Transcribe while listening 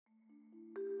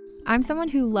I'm someone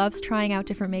who loves trying out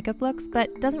different makeup looks,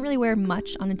 but doesn't really wear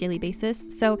much on a daily basis,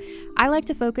 so I like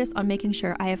to focus on making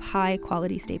sure I have high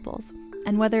quality staples.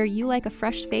 And whether you like a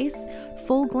fresh face,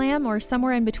 full glam, or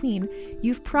somewhere in between,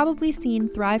 you've probably seen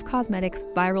Thrive Causemetics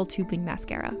Viral Tubing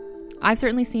Mascara. I've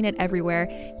certainly seen it everywhere.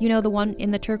 You know, the one in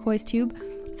the turquoise tube?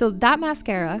 So that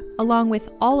mascara, along with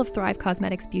all of Thrive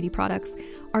Causemetics beauty products,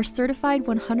 are certified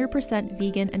 100%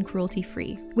 vegan and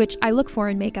cruelty-free, which I look for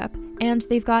in makeup, and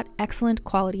they've got excellent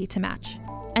quality to match.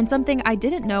 And something I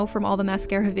didn't know from all the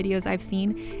mascara videos I've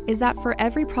seen is that for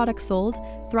every product sold,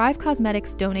 Thrive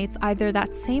Causemetics donates either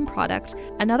that same product,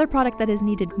 another product that is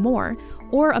needed more,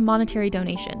 or a monetary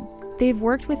donation. They've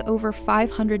worked with over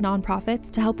 500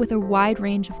 nonprofits to help with a wide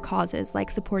range of causes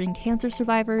like supporting cancer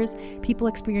survivors, people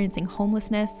experiencing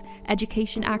homelessness,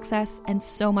 education access, and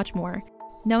so much more.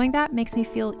 Knowing that makes me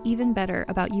feel even better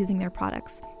about using their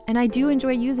products. And I do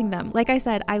enjoy using them. Like I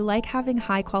said, I like having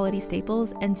high quality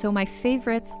staples, and so my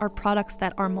favorites are products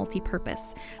that are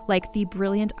multi-purpose, like the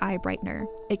Brilliant Eye Brightener.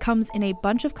 It comes in a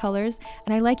bunch of colors,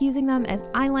 and I like using them as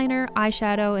eyeliner,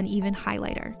 eyeshadow, and even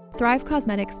highlighter. Thrive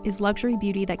Causemetics is luxury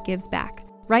beauty that gives back.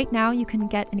 Right now, you can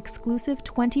get an exclusive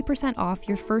 20% off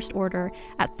your first order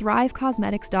at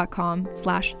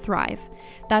thrivecausemetics.com/thrive.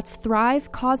 That's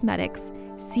Thrive Causemetics,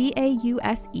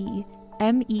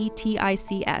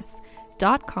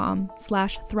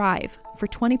 CAUSEMETICS.com/thrive for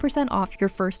 20% off your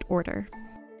first order.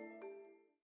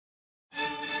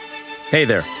 Hey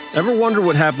there. Ever wonder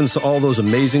what happens to all those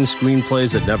amazing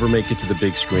screenplays that never make it to the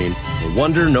big screen? Well,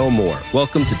 wonder no more.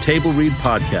 Welcome to Table Read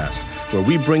Podcast, where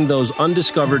we bring those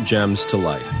undiscovered gems to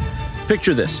life.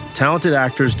 Picture this: talented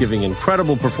actors giving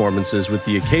incredible performances with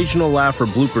the occasional laugh or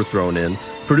blooper thrown in,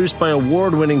 produced by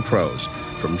award-winning pros.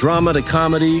 From drama to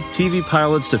comedy, TV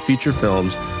pilots to feature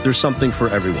films, there's something for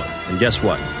everyone. And guess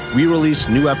what? We release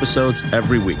new episodes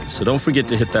every week, so don't forget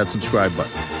to hit that subscribe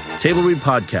button. Table Read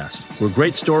Podcast, where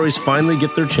great stories finally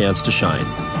get their chance to shine.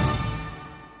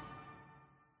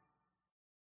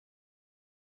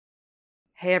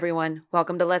 Hey everyone,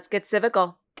 welcome to Let's Get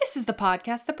Civical. This is the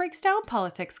podcast that breaks down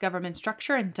politics, government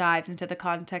structure, and dives into the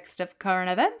context of current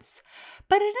events,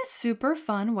 but in a super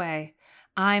fun way.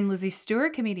 I'm Lizzie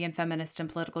Stewart, comedian, feminist, and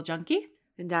political junkie.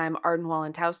 And I'm Arden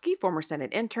Walentowski, former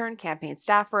Senate intern, campaign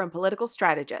staffer, and political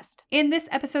strategist. In this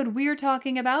episode, we're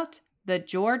talking about the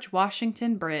George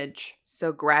Washington Bridge.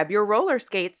 So grab your roller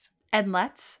skates. And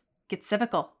let's get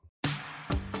civical.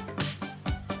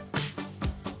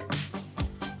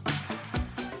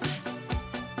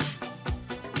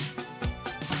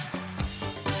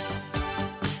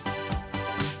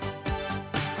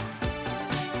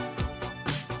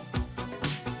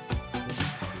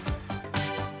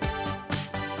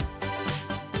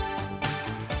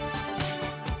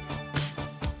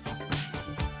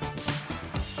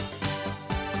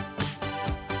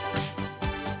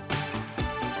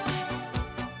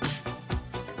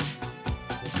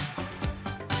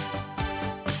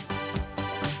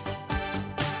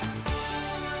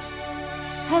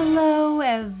 Hello,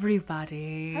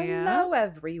 everybody. Hello,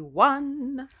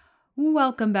 everyone.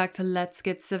 Welcome back to Let's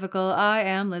Get Civical. I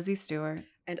am Lizzie Stewart.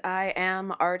 And I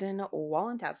am Arden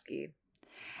Walentowski.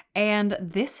 And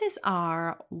this is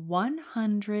our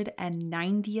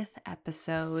 190th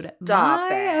episode.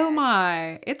 Stop it. Oh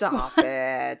my. Stop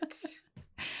it.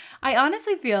 I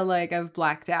honestly feel like I've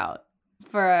blacked out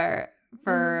for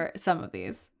some of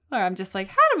these. Or I'm just like,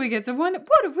 how did we get to one?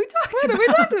 What have we talked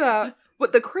about?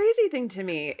 But the crazy thing to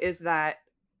me is that,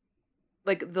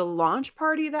 like, the launch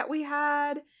party that we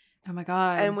had. Oh my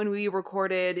God. And when we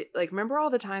recorded, like, remember all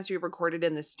the times we recorded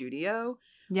in the studio?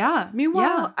 Yeah.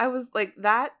 Meanwhile, I was like,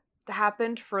 that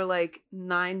happened for like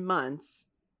 9 months.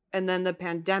 And then the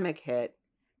pandemic hit.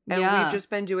 And we've just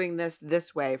been doing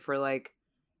this way for like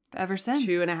ever since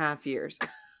 2.5 years.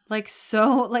 like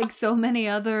so many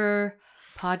other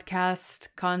podcast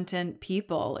content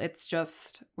people. It's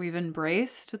just, we've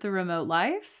embraced the remote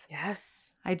life.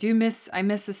 Yes. I miss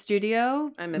the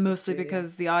studio. I miss mostly the studio.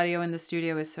 Because the audio in the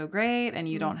studio is so great and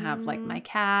you don't have like my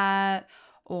cat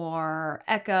or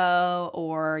echo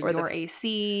or your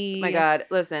AC. My God,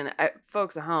 listen,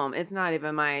 folks at home, it's not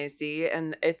even my AC,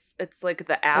 and it's like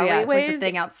the alleyways. alleyways. It's like the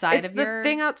thing outside it's the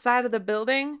thing outside of the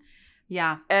building.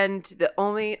 Yeah. And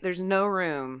there's no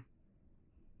room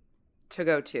to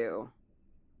go to.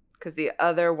 Because the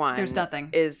other one there's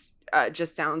nothing. Is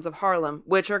just Sounds of Harlem,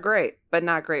 which are great, but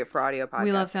not great for audio podcasts.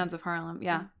 We love Sounds of Harlem.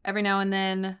 Yeah. Every now and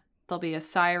then there'll be a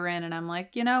siren and I'm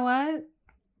like, you know what?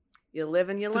 You live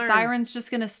and you learn. The siren's just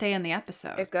going to stay in the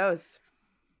episode. It goes.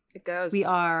 We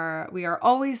are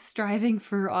always striving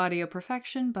for audio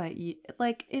perfection, but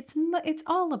it's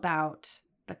all about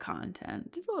the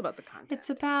content. It's all about the content.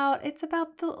 It's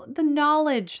about the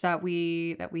knowledge that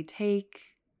we take.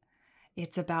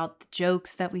 It's about the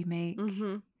jokes that we make.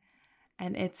 Mm-hmm.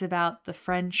 And it's about the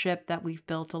friendship that we've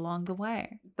built along the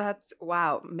way. That's,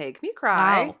 wow, make me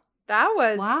cry. Wow. That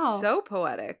was so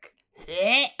poetic.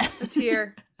 The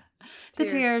tear. The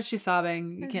tears. She's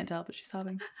sobbing. You can't tell, but she's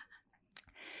sobbing.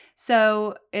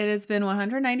 So it has been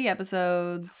 190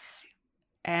 episodes,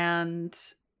 and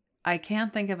I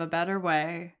can't think of a better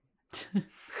way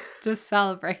to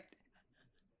celebrate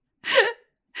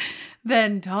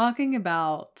than talking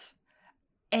about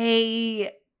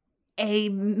a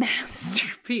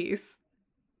masterpiece,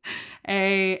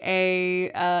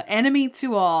 a enemy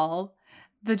to all,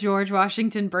 the George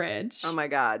Washington Bridge. Oh my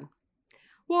God.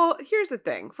 Well, here's the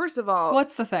thing. First of all,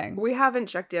 What's the thing? We haven't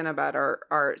checked in about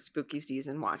our spooky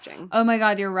season watching. Oh my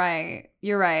God, you're right.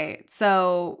 You're right.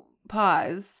 So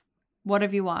pause. What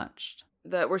have you watched?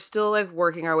 We're still like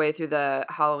working our way through the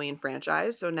Halloween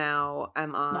franchise. So now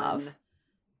I'm on. Love.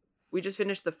 We just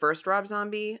finished the first Rob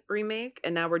Zombie remake,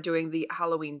 and now we're doing the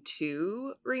Halloween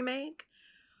 2 remake.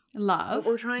 Love. But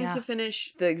we're trying to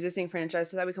finish the existing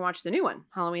franchise so that we can watch the new one,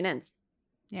 Halloween Ends.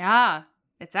 Yeah,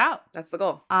 it's out. That's the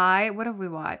goal. What have we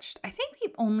watched? I think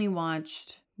we've only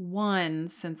watched one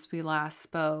since we last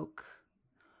spoke,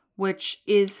 which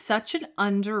is such an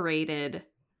underrated,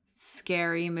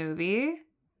 scary movie.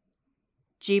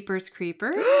 Jeepers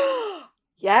Creepers.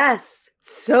 Yes.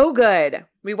 So good.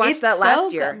 We watched that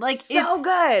last year. Good. Like, so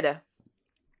good.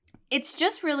 It's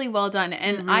just really well done.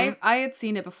 And I had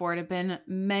seen it before. It had been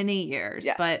many years.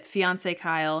 Yes. But fiance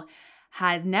Kyle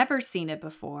had never seen it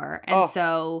before. And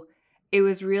so it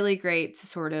was really great to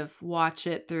sort of watch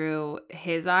it through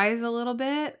his eyes a little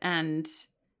bit and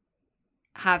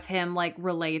have him like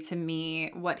relay to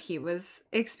me what he was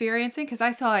experiencing. Because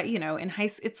I saw it, you know, in high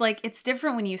school. It's like, it's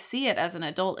different when you see it as an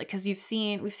adult. Because we've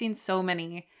seen so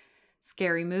many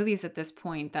scary movies at this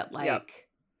point that like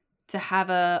to have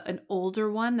an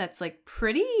older one that's like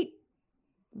pretty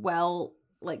well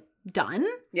like done.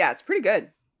 Yeah, it's pretty good.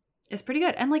 It's pretty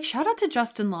good. And like shout out to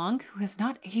Justin Long, who has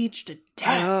not aged a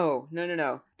day. Oh,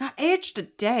 no. Not aged a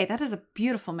day. That is a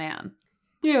beautiful man.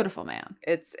 Beautiful man.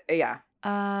 It's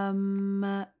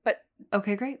But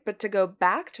okay, great. But to go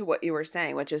back to what you were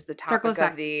saying, which is the topic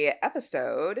of the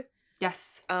episode.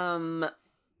 Yes.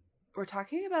 We're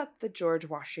talking about the George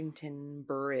Washington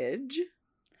Bridge.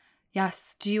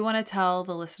 Yes. Do you want to tell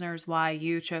the listeners why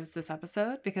you chose this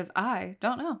episode? Because I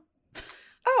don't know.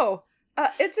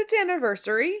 It's its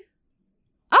anniversary.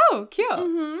 Oh, cute.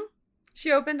 Mm-hmm.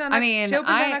 She opened on October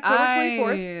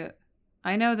 24th.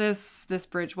 I know this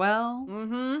bridge well.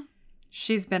 Mm-hmm.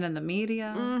 She's been in the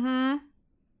media. Mm-hmm.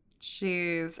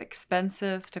 She's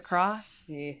expensive to cross.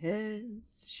 She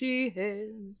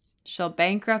is. She'll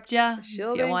bankrupt you if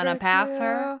you want to pass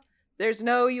her. There's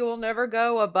you will never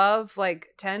go above like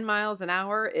 10 miles an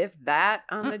hour, if that,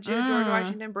 on the George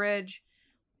Washington Bridge.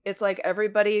 It's like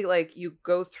everybody, like you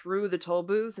go through the toll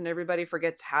booths and everybody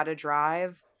forgets how to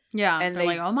drive. Yeah. And they're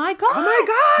like, oh my God. Oh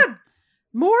my God.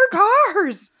 More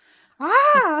cars.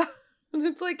 And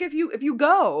it's like, if you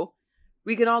go,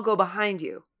 we can all go behind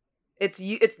you. It's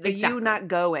you not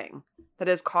going that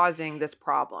is causing this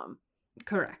problem.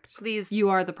 Correct. Please. You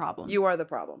are the problem. You are the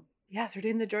problem. Yes, we're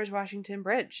doing the George Washington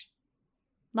Bridge.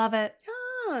 Love it.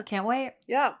 Yeah. Can't wait.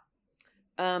 Yeah.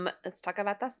 Let's talk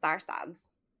about the star studs.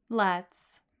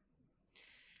 Let's.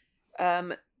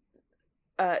 Tried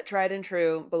and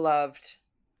true, beloved,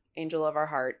 angel of our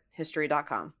heart,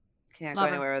 history.com. Can't go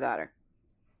anywhere without her.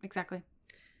 Exactly.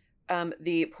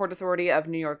 The Port Authority of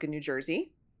New York and New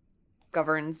Jersey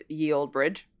governs Ye Olde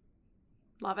Bridge.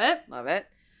 Love it. Love it.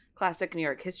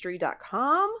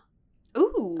 ClassicNewYorkHistory.com.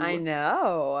 Ooh. I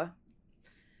know.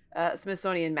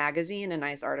 Smithsonian Magazine, a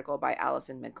nice article by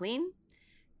Allison McLean.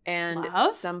 And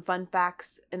some fun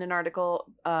facts in an article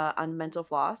on mental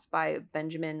floss by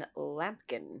Benjamin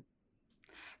Lampkin.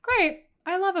 Great.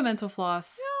 I love a mental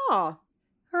floss. Yeah.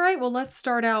 All right, well, let's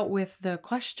start out with the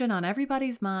question on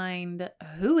everybody's mind.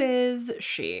 Who is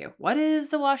she? What is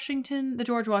the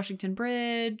George Washington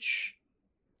Bridge?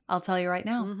 I'll tell you right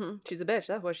now. Mm-hmm. She's a bitch.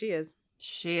 That's what she is.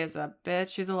 She is a bitch.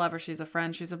 She's a lover. She's a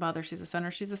friend. She's a mother. She's a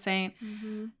sinner. She's a saint.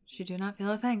 Mm-hmm. She do not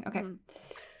feel a thing. Okay. Mm-hmm.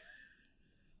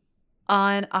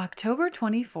 On October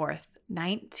 24th,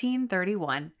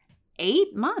 1931,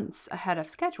 8 months ahead of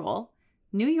schedule,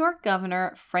 New York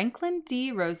Governor Franklin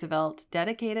D. Roosevelt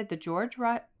dedicated the George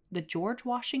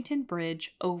Washington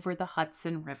Bridge over the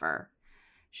Hudson River.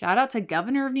 Shout out to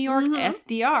Governor of New York,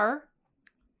 FDR.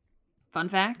 Fun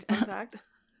fact.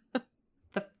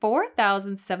 The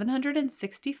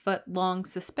 4,760-foot long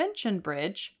suspension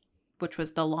bridge, which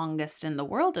was the longest in the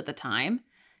world at the time,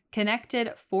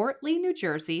 connected Fort Lee, New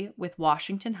Jersey with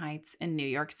Washington Heights in New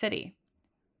York City.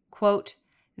 Quote,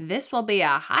 "This will be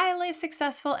a highly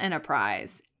successful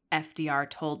enterprise," FDR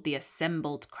told the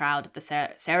assembled crowd at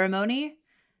the ceremony.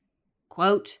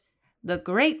 Quote, "The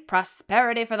great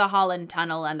prosperity for the Holland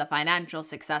Tunnel and the financial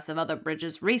success of other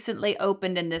bridges recently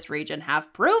opened in this region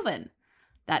have proven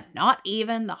that not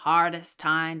even the hardest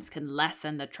times can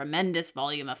lessen the tremendous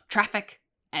volume of traffic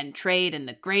and trade in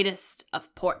the greatest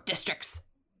of port districts."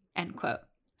 End quote.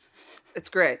 It's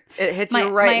great. It hits you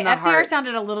right in the FDR heart.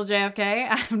 sounded a little JFK.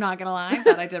 I'm not going to lie,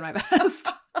 but I did my best.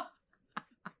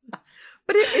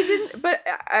 But it didn't. But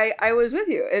I was with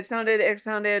you. It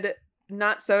sounded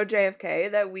not so JFK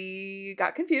that we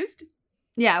got confused.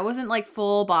 Yeah, it wasn't like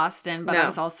full Boston, but No. I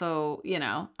was also,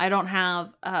 I don't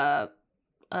have a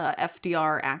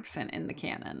FDR accent in the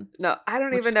canon. No, I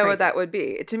don't Which even is know crazy. what that would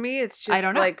be. To me, it's I just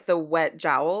don't know. like the wet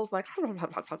jowls, like.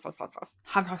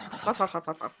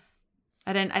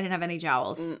 I didn't have any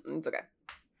jowls. It's okay.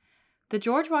 The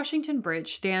George Washington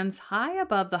Bridge stands high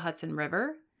above the Hudson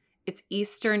River, its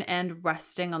eastern end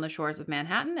resting on the shores of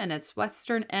Manhattan, and its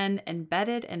western end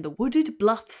embedded in the wooded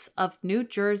bluffs of New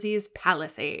Jersey's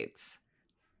Palisades.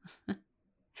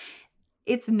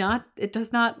 It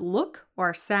does not look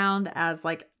or sound as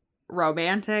like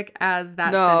romantic as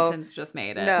that sentence just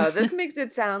made it. No, this makes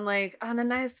it sound like on a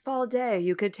nice fall day,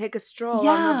 you could take a stroll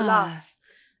on the bluffs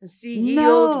and see ye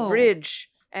old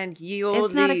bridge and ye old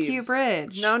It's not a leaves. cute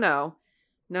bridge. No.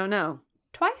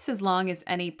 Twice as long as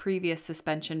any previous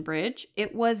suspension bridge,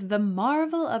 it was the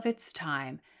marvel of its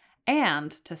time,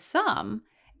 and to some,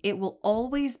 it will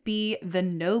always be the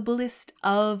noblest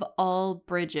of all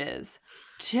bridges.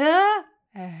 To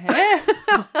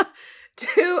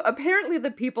apparently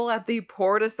the people at the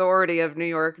Port Authority of New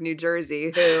York, New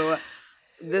Jersey, who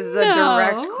this is a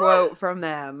direct quote from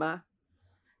them.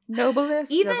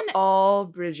 Noblest of all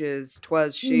bridges,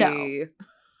 'twas she. No.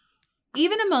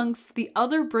 Even amongst the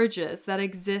other bridges that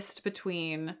exist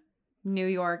between New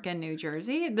York and New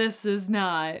Jersey, this is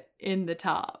not in the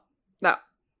top. No.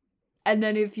 And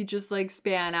then if you just like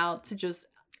span out to just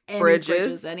any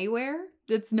Bridges anywhere,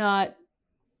 it's not.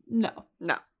 No.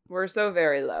 We're so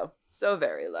very low. So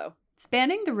very low.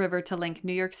 Spanning the river to link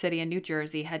New York City and New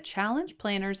Jersey had challenged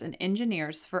planners and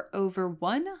engineers for over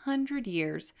 100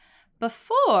 years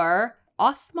before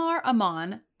Othmar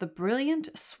Ammann, the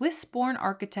brilliant Swiss-born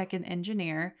architect and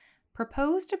engineer,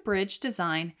 proposed a bridge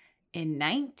design in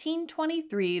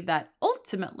 1923 that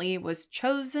ultimately was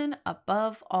chosen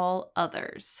above all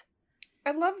others.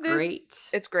 I love this. Great.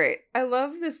 It's great. I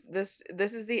love this. This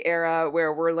is the era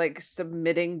where we're like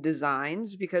submitting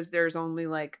designs because there's only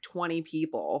like 20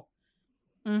 people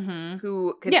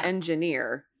who can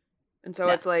engineer. And so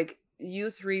it's like,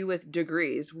 you three with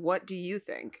degrees, what do you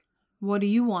think? What do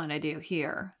you want to do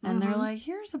here? And they're like,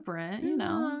 here's a bridge, Here's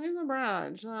a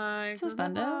bridge. Like,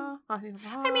 suspended.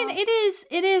 I mean,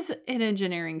 it is an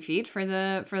engineering feat for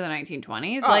the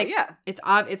 1920s. Oh, like, yeah.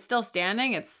 It's still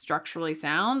standing. It's structurally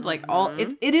sound. Like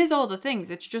it is all the things.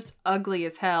 It's just ugly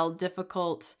as hell,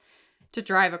 difficult to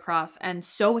drive across, and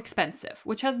so expensive.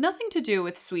 Which has nothing to do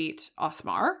with sweet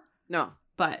Othmar. No,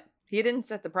 but he didn't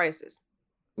set the prices.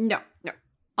 No.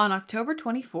 On October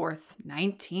 24th,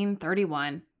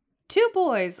 1931. 2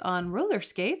 boys on roller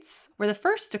skates were the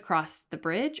first to cross the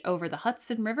bridge over the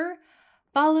Hudson River,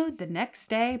 followed the next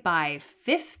day by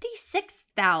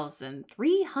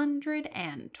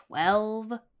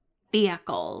 56,312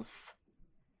 vehicles.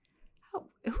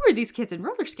 Who are these kids in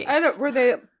roller skates? Were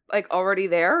they like already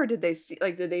there, or did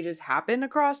they just happen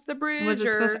across the bridge? Was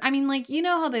it supposed to, I mean, like, you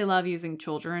know how they love using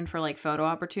children for like photo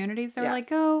opportunities? They're like,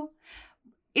 oh.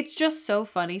 It's just so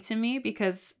funny to me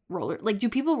because do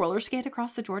people roller skate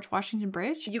across the George Washington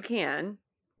Bridge? You can.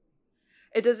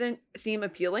 It doesn't seem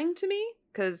appealing to me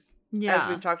because, as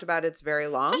we've talked about, it's very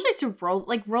long. Especially to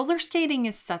roller skating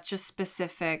is such a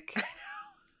specific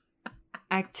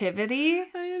activity.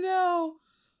 I know.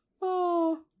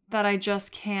 Oh, that I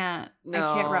just can't.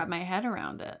 No. I can't wrap my head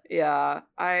around it. Yeah,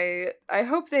 I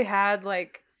hope they had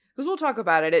like, because we'll talk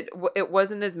about it. It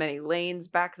wasn't as many lanes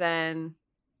back then.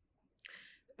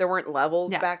 There weren't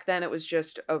levels back then. It was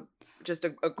just a cross.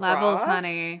 Levels,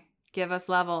 honey. Give us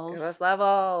levels. Give us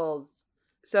levels.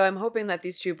 So I'm hoping that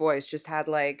these 2 boys just had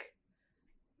like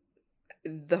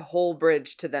the whole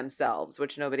bridge to themselves,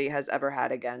 which nobody has ever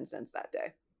had again since that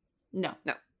day. No.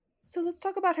 So let's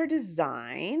talk about her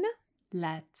design.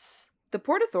 Let's. The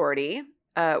Port Authority,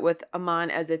 with Ammann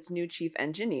as its new chief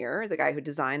engineer, the guy who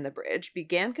designed the bridge,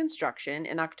 began construction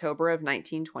in October of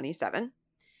 1927.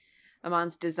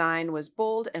 Ammann's design was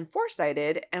bold and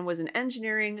foresighted and was an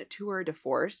engineering tour de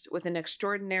force with an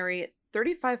extraordinary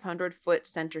 3,500-foot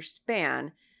center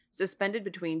span suspended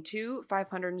between two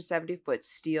 570-foot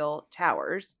steel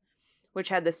towers, which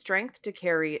had the strength to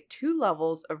carry 2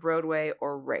 levels of roadway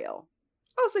or rail.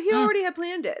 Oh, so he already had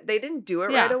planned it. They didn't do it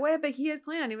right away, but he had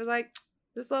planned. He was like,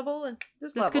 this level and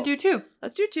this level. This could do 2.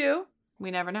 Let's do 2.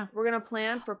 We never know. We're going to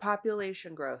plan for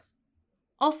population growth.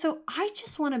 Also, I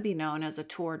just want to be known as a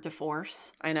tour de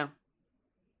force. I know.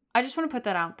 I just want to put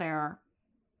that out there.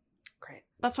 Great.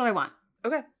 That's what I want.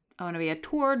 Okay. I want to be a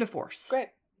tour de force. Great.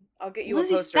 I'll get you a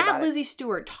poster about it. Lizzie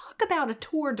Stewart. Talk about a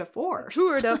tour de force.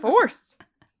 Tour de force.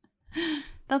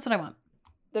 That's what I want.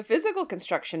 The physical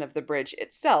construction of the bridge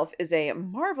itself is a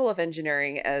marvel of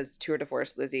engineering, as Tour de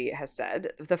Force Lizzie has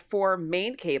said. The 4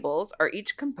 main cables are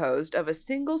each composed of a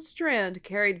single strand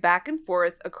carried back and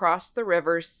forth across the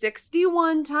river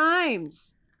 61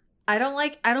 times. I don't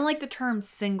like the term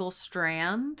single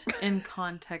strand in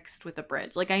context with a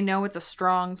bridge. Like, I know it's a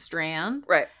strong strand.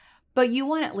 Right. But you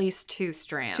want at least 2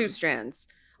 strands. 2 strands.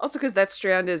 Also because that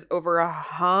strand is over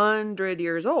 100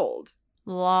 years old.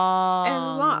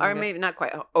 Long. Or maybe not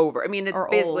quite over. I mean, it's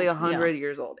basically 100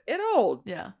 years old. It's old.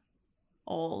 Yeah.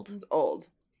 Old. It's old.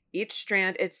 Each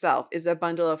strand itself is a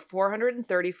bundle of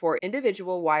 434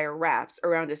 individual wire wraps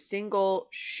around a single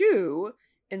shoe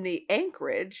in the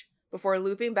anchorage before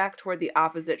looping back toward the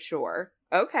opposite shore.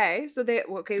 Okay, so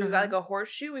we've got like a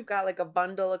horseshoe. We've got like a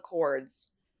bundle of cords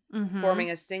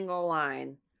forming a single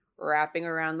line, wrapping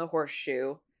around the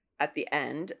horseshoe at the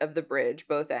end of the bridge,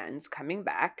 both ends, coming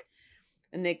back.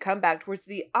 And they come back towards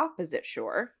the opposite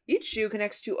shore. Each shoe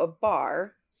connects to a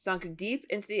bar sunk deep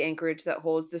into the anchorage that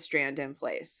holds the strand in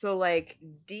place. So, like,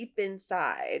 deep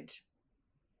inside,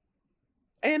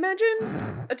 I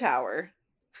imagine a tower.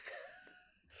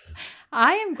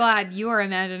 I am glad you are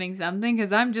imagining something,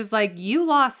 because I'm just like, you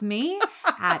lost me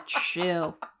at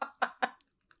shoe.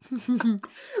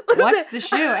 What's the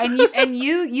shoe? And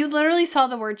you literally saw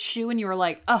the word shoe and you were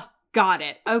like, oh, got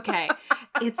it. Okay.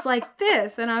 It's like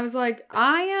this. And I was like,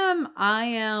 I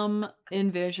am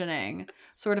envisioning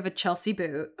sort of a Chelsea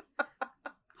boot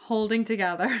holding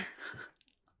together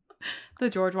the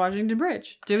George Washington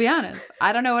Bridge. To be honest,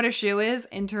 I don't know what a shoe is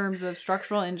in terms of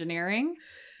structural engineering,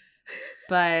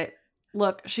 but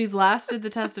look, she's lasted the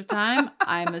test of time.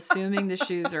 I'm assuming the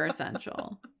shoes are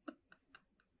essential.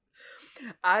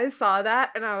 I saw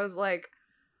that and I was like,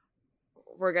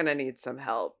 we're going to need some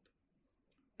help.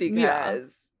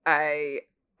 Because I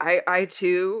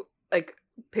too, like,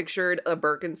 pictured a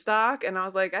Birkenstock, and I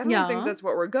was like, I don't think that's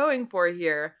what we're going for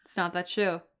here. It's not that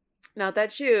shoe. Not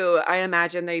that shoe. I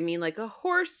imagine they mean like a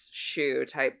horseshoe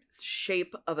type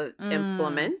shape of an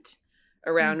implement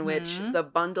around which the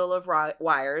bundle of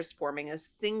wires forming a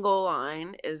single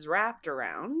line is wrapped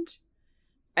around.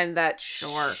 And that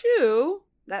shoe,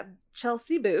 that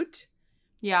Chelsea boot,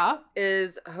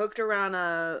 is hooked around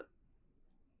a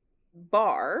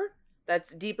bar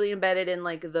that's deeply embedded in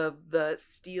like the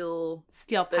steel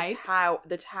pipes,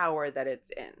 the tower that it's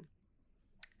in.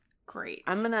 Great.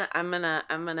 I'm gonna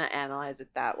analyze it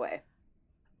that way,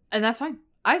 and that's fine.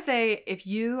 I say if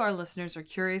you, our listeners, are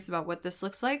curious about what this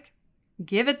looks like,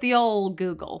 give it the old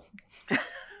Google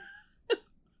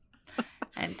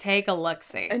and take a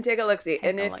look-see.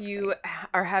 And if you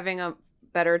are having a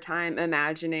better time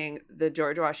imagining the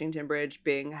George Washington Bridge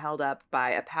being held up by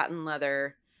a patent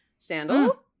leather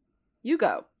sandal, you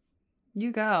go.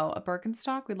 A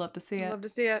Birkenstock, we'd love to see it. Love to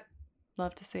see it.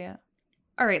 Love to see it.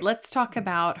 All right, let's talk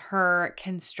about her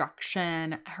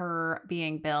construction, her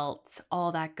being built,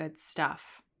 all that good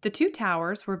stuff. The 2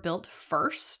 towers were built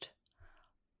first.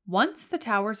 Once the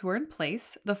towers were in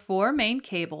place, the 4 main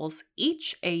cables,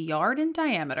 each a yard in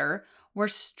diameter, were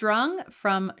strung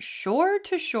from shore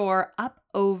to shore up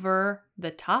over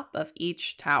the top of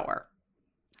each tower.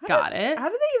 Got it. How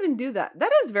do they even do that?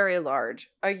 That is very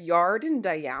large. A yard in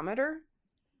diameter?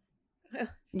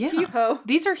 Yeah. Heave-ho.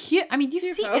 These are huge. I mean, you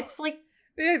see, it's like,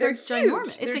 they're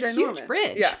ginormous. Huge. It's a huge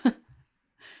bridge. Yeah.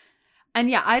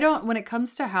 And when it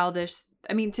comes to how this,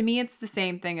 I mean, to me, it's the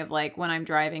same thing of like when I'm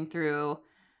driving through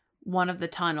one of the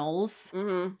tunnels,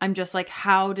 I'm just like,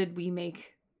 how did we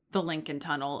make the Lincoln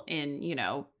Tunnel in,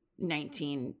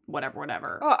 19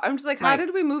 whatever. Oh, I'm just like, how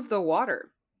did we move the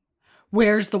water?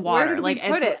 Where's the water? Where did we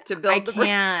put it to build the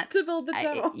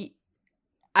tunnel?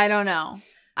 I don't know.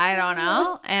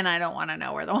 And I don't want to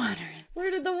know where the water is. Where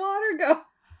did the water go?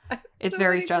 It's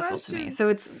very stressful to me. So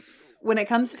it's, when it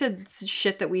comes to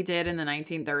shit that we did in the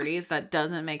 1930s that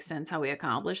doesn't make sense how we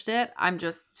accomplished it,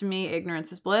 to me,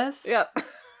 ignorance is bliss. Yep.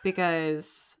 Because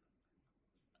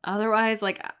otherwise,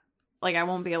 like I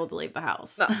won't be able to leave the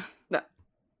house. No.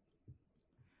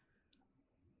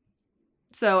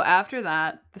 So after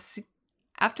that,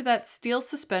 After that, steel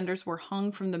suspenders were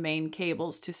hung from the main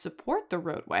cables to support the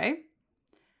roadway.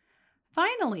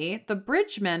 Finally, the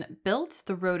bridgemen built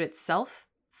the road itself,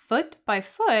 foot by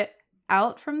foot,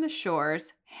 out from the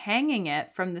shores, hanging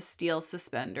it from the steel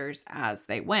suspenders as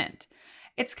they went.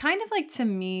 It's kind of like, to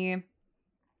me,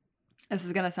 this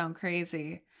is going to sound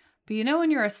crazy, but you know when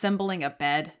you're assembling a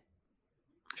bed?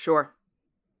 Sure.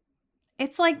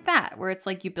 It's like that, where it's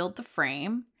like you build the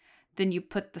frame, then you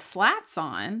put the slats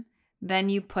on, then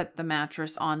you put the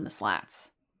mattress on the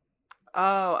slats.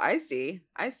 Oh, I see.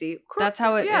 That's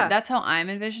how that's how I'm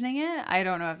envisioning it. I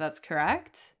don't know if that's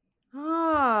correct.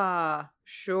 Ah,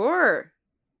 sure.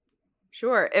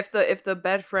 If the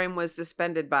bed frame was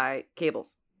suspended by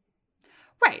cables.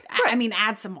 Right. I mean,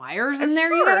 add some wires and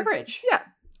there you got a bridge. Yeah,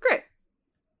 great.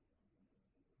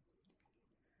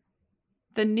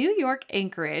 The New York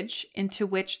anchorage into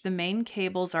which the main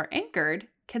cables are anchored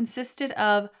consisted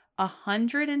of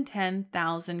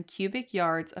 110,000 cubic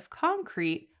yards of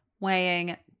concrete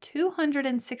weighing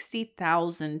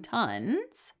 260,000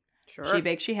 tons. Sure. She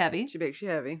big, she heavy. She big, she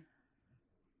heavy.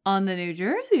 On the New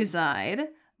Jersey side,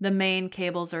 the main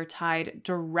cables are tied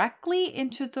directly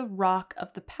into the rock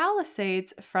of the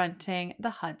Palisades fronting the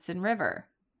Hudson River.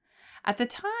 At the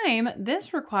time,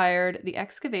 this required the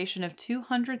excavation of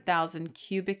 200,000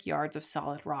 cubic yards of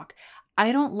solid rock.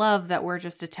 I don't love that we're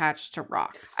just attached to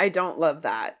rocks. I don't love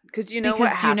that. Because you know what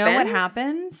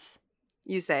happens?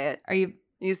 You say it.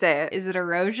 You say it. Is it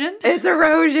erosion? It's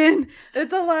erosion.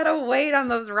 It's a lot of weight on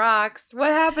those rocks. What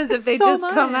happens if they just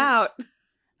come out?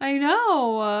 I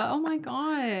know. Oh my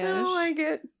gosh. I don't like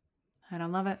it. I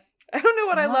don't love it. I don't know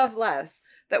what I love less.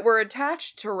 That we're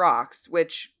attached to rocks,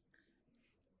 which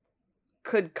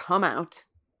could come out,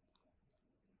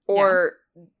 or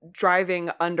driving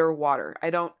underwater.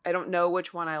 I don't know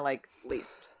which one I like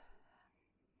least.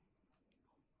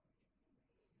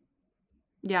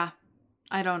 Yeah.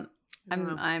 It's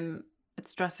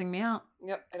stressing me out.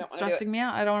 Yep. It's stressing me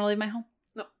out. I don't want to leave my home.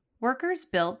 No. Workers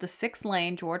built the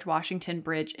 6-lane George Washington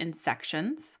Bridge in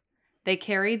sections. They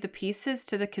carried the pieces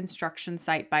to the construction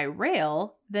site by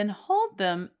rail, then hauled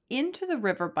them into the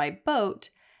river by boat,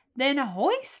 then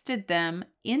hoisted them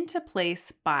into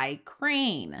place by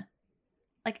crane.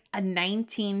 Like a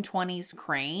 1920s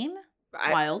crane?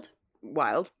 Wild.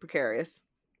 Precarious.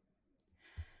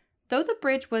 Though the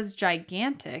bridge was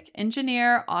gigantic,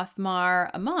 engineer Othmar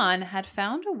Ammann had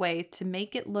found a way to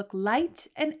make it look light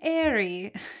and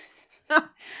airy.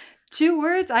 2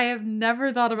 words I have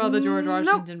never thought about the George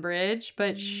Washington Bridge,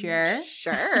 but sure.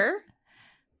 Sure.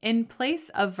 In place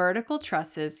of vertical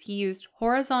trusses, he used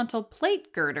horizontal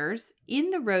plate girders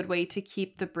in the roadway to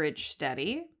keep the bridge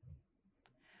steady.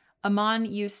 Ammann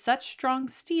used such strong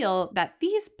steel that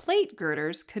these plate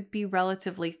girders could be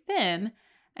relatively thin,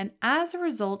 and as a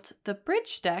result, the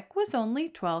bridge deck was only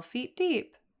 12 feet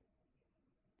deep.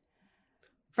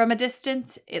 From a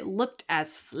distance, it looked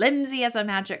as flimsy as a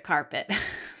magic carpet.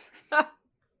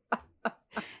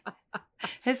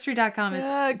 History.com is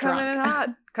coming in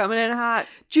hot.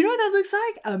 Do you know what that looks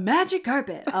like? A magic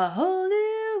carpet. A whole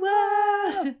new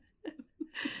world.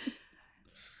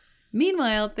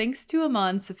 Meanwhile, thanks to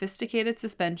Ammann's sophisticated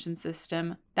suspension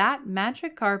system, that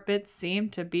magic carpet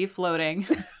seemed to be floating.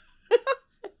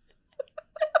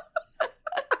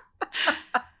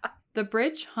 The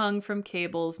bridge hung from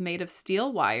cables made of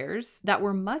steel wires that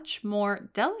were much more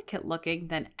delicate looking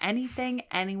than anything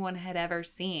anyone had ever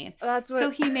seen. So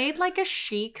he made like a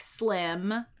chic,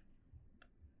 slim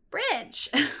bridge.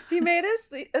 He made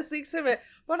a sleek slim.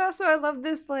 But also, I love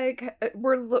this. Like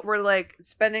we're like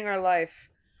spending our life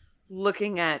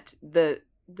looking at the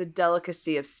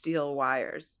delicacy of steel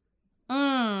wires. Do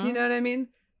you know what I mean?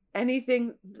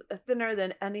 Anything thinner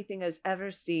than anything has ever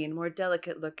seen, more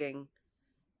delicate looking.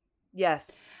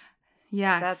 Yes.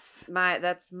 That's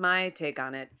my take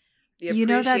on it. You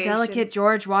know that delicate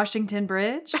George Washington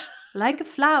Bridge? Like a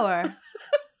flower.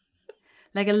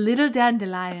 Like a little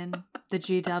dandelion. The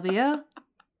GW.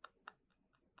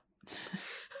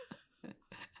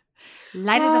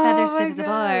 Light as a feather, stiff as a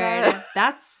board.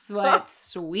 That's what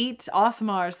sweet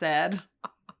Othmar said.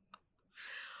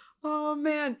 Oh,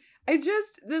 man.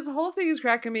 This whole thing is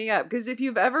cracking me up because if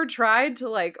you've ever tried to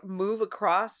like move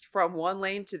across from one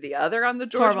lane to the other on the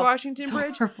George Washington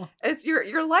Bridge, it's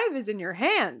your life is in your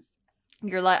hands.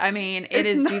 Your life. I mean,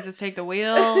 Jesus take the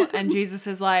wheel, and Jesus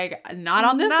is like, not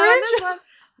on this bridge. On this one.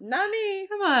 Not me.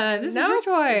 Come on, this is your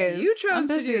choice. You chose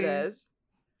to do this.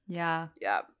 Yeah.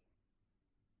 Yeah.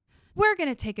 We're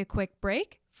gonna take a quick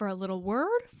break for a little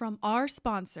word from our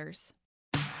sponsors.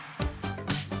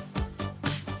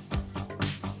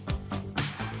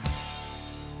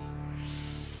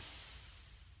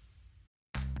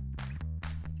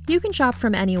 You can shop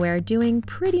from anywhere doing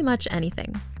pretty much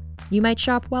anything. You might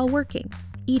shop while working,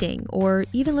 eating, or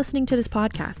even listening to this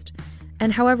podcast.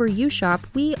 And however you shop,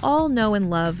 we all know and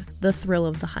love the thrill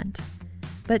of the hunt.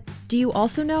 But do you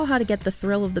also know how to get the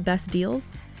thrill of the best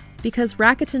deals? Because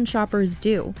Rakuten shoppers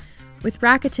do. With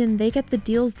Rakuten, they get the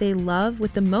deals they love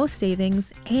with the most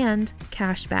savings and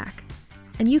cash back.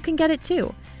 And you can get it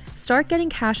too. Start getting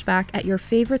cash back at your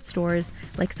favorite stores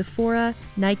like Sephora,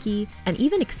 Nike, and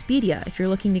even Expedia if you're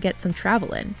looking to get some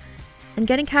travel in. And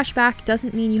getting cash back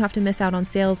doesn't mean you have to miss out on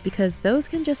sales because those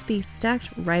can just be stacked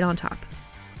right on top.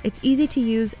 It's easy to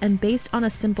use and based on a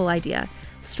simple idea.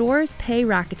 Stores pay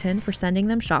Rakuten for sending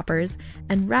them shoppers,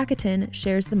 and Rakuten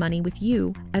shares the money with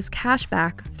you as cash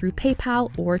back through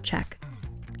PayPal or check.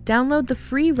 Download the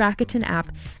free Rakuten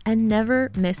app and never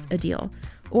miss a deal.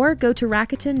 Or go to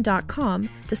Rakuten.com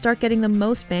to start getting the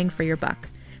most bang for your buck.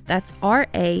 That's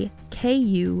Rakuten.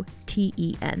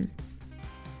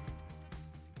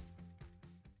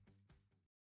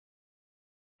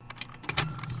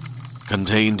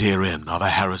 Contained herein are the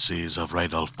heresies of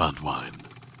Radolf Burntwine,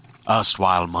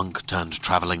 erstwhile monk turned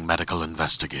traveling medical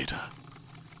investigator.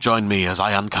 Join me as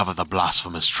I uncover the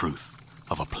blasphemous truth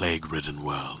of a plague-ridden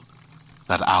world,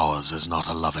 that ours is not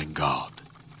a loving God,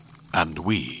 and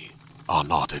we are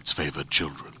not its favored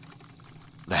children.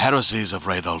 The heresies of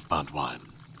Radolf Burntwine,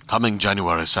 coming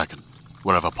January 2nd,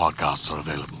 wherever podcasts are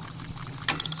available.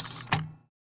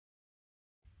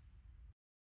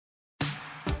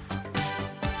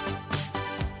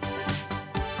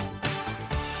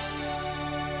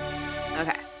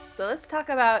 Okay, so let's talk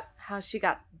about how she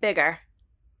got bigger.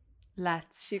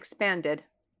 Let's. She expanded.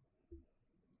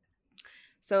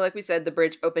 So like we said, the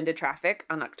bridge opened to traffic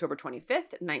on October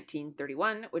 25th,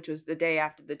 1931, which was the day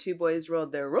after the two boys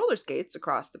rode their roller skates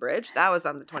across the bridge. That was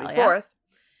on the 24th. Yeah.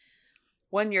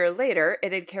 1 year later,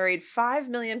 it had carried 5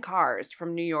 million cars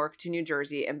from New York to New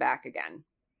Jersey and back again.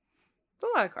 It's a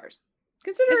lot of cars.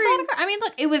 Considering, it's a lot of cars. I mean,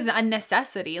 look, it was a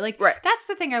necessity. Like, right. That's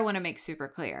the thing I want to make super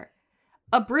clear.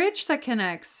 A bridge that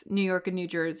connects New York and New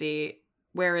Jersey,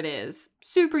 where it is,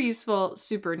 super useful,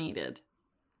 super needed.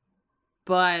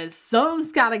 But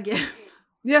something's got to give.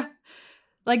 Yeah.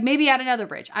 Like maybe add another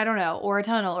bridge. I don't know. Or a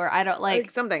tunnel. Or I don't like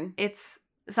something. It's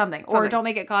something. Or don't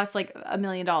make it cost like $1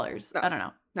 million. No. I don't know.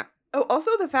 No. Oh,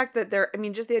 also the fact that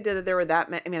just the idea that there were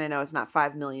that many, I know it's not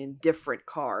 5 million different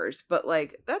cars, but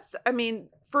like that's,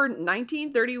 for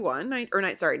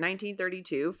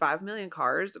 1932, 5 million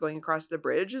cars going across the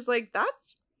bridge is like,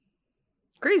 that's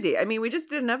crazy. We just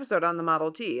did an episode on the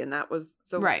Model T and that was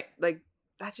so, right. Like,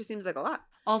 that just seems like a lot.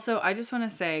 Also, I just want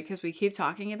to say, because we keep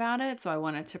talking about it, so I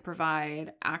wanted to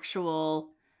provide actual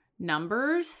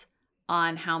numbers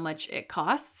on how much it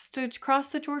costs to cross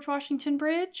the George Washington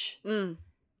Bridge.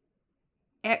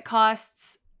 It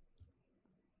costs,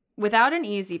 without an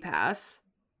Easy Pass,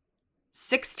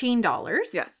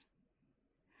 $16. Yes.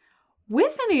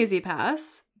 With an Easy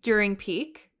Pass, during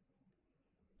peak,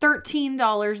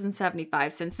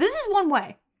 $13.75. This is one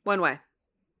way. One way.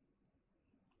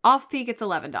 Off peak, it's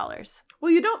 $11.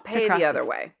 Well, you don't pay the other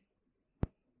way.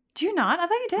 Do you not? I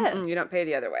thought you did. You don't pay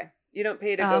the other way. You don't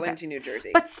pay to go into New Jersey.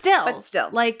 But still.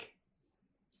 Like.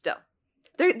 Still.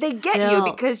 They get you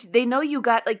because they know you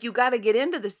got to get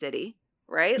into the city,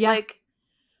 right? Yeah. Like,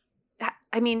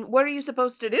 what are you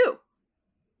supposed to do?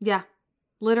 Yeah.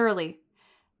 Literally.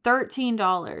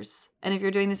 $13. And if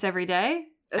you're doing this every day,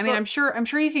 I'm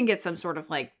sure you can get some sort of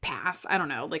like pass. I don't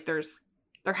know. Like there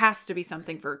has to be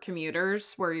something for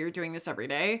commuters where you're doing this every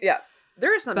day. Yeah.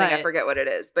 There is something, I forget what it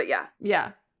is, but yeah.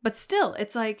 Yeah. But still,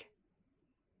 it's like,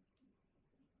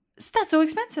 that's so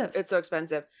expensive. It's so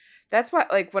expensive. That's why,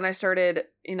 like, when I started,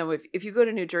 if you go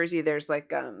to New Jersey, there's like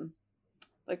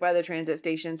by the transit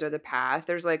stations or the path,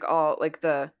 there's like all, like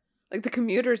the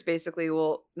commuters basically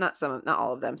will, not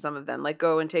all of them, some of them, like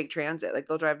go and take transit. Like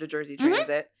they'll drive to Jersey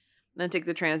Transit and then take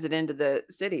the transit into the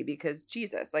city because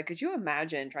Jesus, like, could you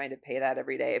imagine trying to pay that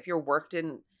every day if your work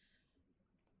didn't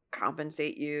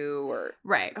compensate you or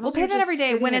right? We'll pay that every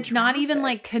day when it's not even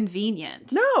like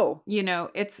convenient. No,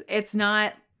 it's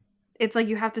not. It's like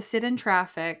you have to sit in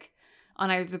traffic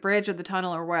on either the bridge or the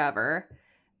tunnel or wherever,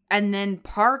 and then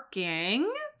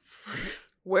parking.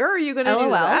 Where are you going to do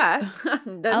that?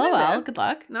 LOL. Good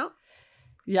luck. No.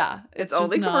 Yeah, it's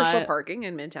only commercial parking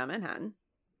in Midtown Manhattan.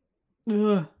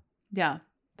 Ugh. Yeah,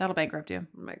 that'll bankrupt you.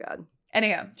 Oh my God.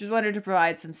 Anyhow, just wanted to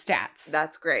provide some stats.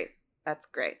 That's great.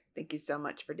 Thank you so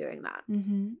much for doing that.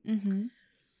 In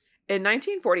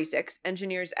 1946,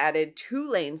 engineers added 2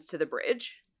 lanes to the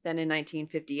bridge. Then in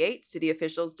 1958, city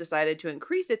officials decided to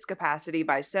increase its capacity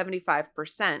by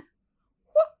 75%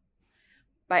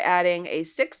 by adding a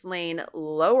 6-lane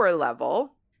lower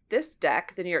level this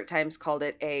deck, the New York Times called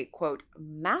it a, quote,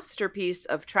 masterpiece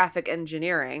of traffic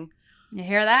engineering. You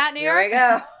hear that, New Here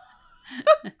York?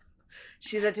 we go.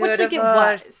 She's a tour de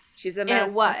force. She's a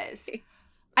masterpiece. It was.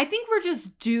 I think we're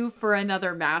just due for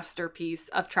another masterpiece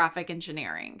of traffic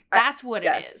engineering. That's what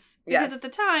it is. Because at the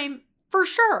time, for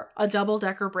sure, a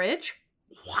double-decker bridge.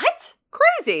 What?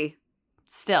 Crazy.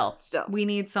 Still. We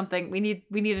need something. We need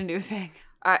a new thing.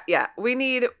 Yeah, we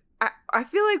need... I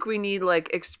feel like we need, like,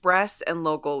 express and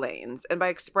local lanes. And by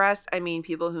express, I mean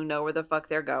people who know where the fuck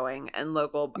they're going. And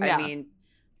local, I mean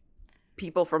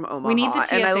people from Omaha. We need the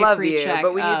TSA and I love you, pre-check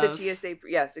but we need the TSA...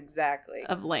 Yes, exactly.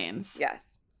 Of lanes.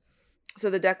 Yes. So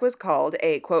the deck was called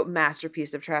a, quote,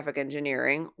 masterpiece of traffic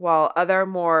engineering, while other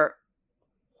more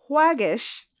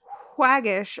waggish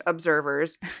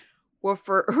observers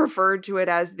referred to it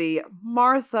as the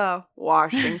Martha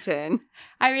Washington.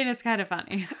 I mean, it's kind of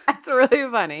funny. That's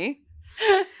really funny.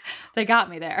 They got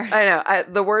me there. I know.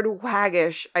 The word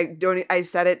waggish, I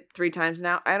said it 3 times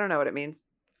now. I don't know what it means.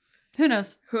 Who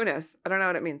knows? I don't know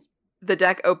what it means. The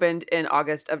deck opened in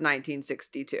August of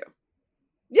 1962.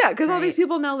 Yeah, because all these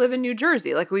people now live in New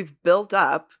Jersey. Like, we've built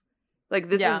up. Like,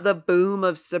 this is the boom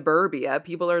of suburbia.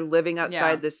 People are living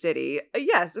outside the city.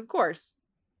 Yes, of course.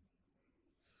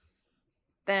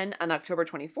 Then, on October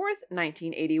 24th,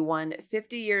 1981,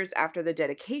 50 years after the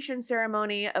dedication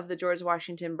ceremony of the George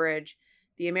Washington Bridge,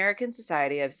 the American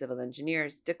Society of Civil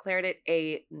Engineers declared it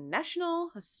a National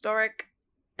Historic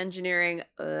Engineering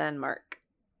Landmark.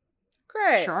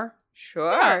 Great. Sure.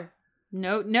 Yeah.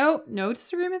 No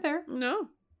disagreement there. No.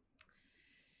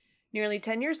 Nearly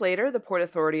 10 years later, the Port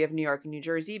Authority of New York and New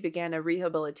Jersey began a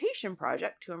rehabilitation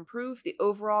project to improve the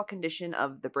overall condition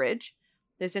of the bridge.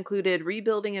 This included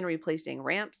rebuilding and replacing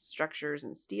ramps, structures,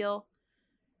 and steel.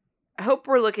 I hope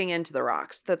we're looking into the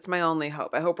rocks. That's my only hope.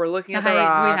 I hope we're looking at the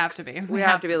rocks. We have to be. We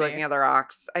have to be looking at the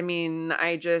rocks. I mean,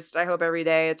 I hope every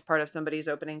day it's part of somebody's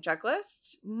opening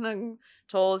checklist.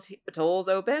 Tolls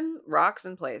open, rocks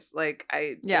in place. Like,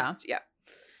 yeah.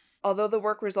 Although the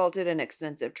work resulted in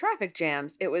extensive traffic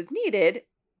jams, it was needed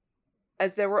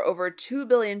as there were over 2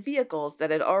 billion vehicles that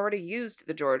had already used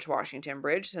the George Washington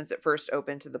Bridge since it first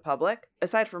opened to the public.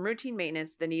 Aside from routine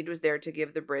maintenance, the need was there to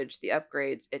give the bridge the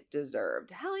upgrades it deserved.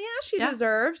 Hell yeah, she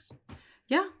deserves.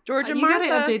 Yeah. George and you Martha.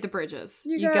 You gotta update the bridges.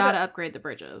 You gotta upgrade the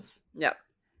bridges. Yep.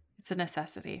 It's a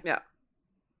necessity. Yeah.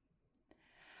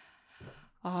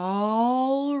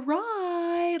 All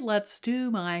right, let's do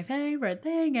my favorite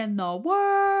thing in the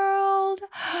world.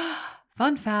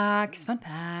 Fun facts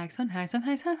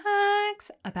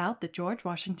about the George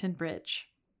Washington Bridge.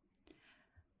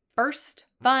 First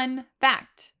fun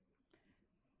fact.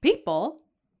 People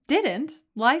didn't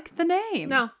like the name.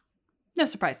 No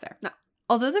surprise there. No.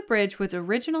 Although the bridge was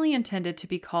originally intended to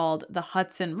be called the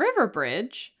Hudson River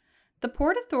Bridge, the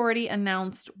Port Authority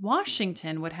announced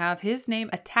Washington would have his name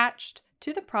attached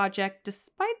to the project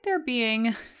despite there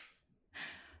being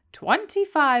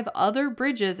 25 other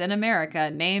bridges in America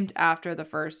named after the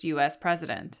first U.S.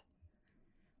 president.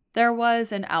 There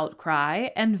was an outcry,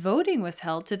 and voting was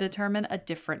held to determine a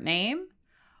different name,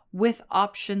 with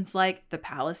options like the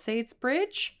Palisades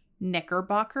Bridge,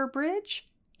 Knickerbocker Bridge,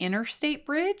 Interstate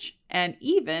Bridge, and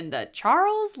even the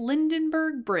Charles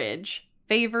Lindbergh Bridge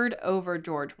favored over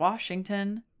George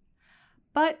Washington.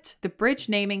 But the bridge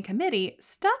naming committee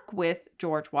stuck with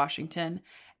George Washington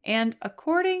and,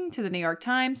 according to the New York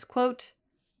Times, quote,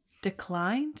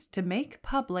 declined to make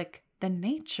public the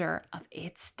nature of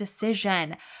its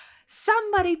decision.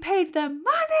 Somebody paid them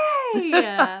money!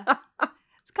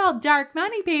 It's called dark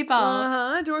money,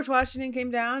 people. George Washington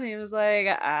came down and he was like,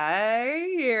 I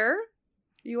hear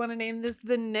you want to name this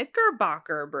the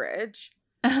Knickerbocker Bridge.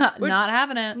 Not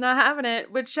having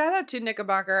it. Which, shout out to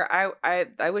Knickerbocker.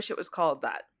 I wish it was called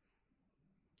that.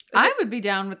 I would be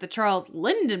down with the Charles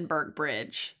Lindbergh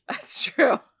Bridge. That's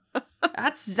true.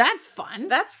 That's fun.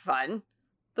 That's fun.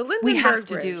 The Lindbergh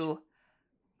Bridge.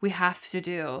 We have to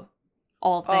do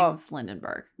all things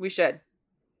Lindbergh. We should.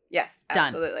 Yes, Done.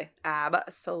 Absolutely.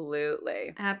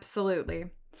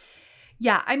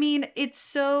 Yeah, I mean, it's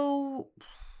so...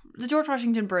 The George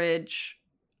Washington Bridge,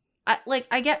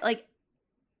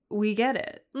 we get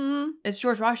it. Mm-hmm. It's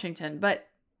George Washington, but...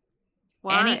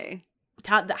 Why?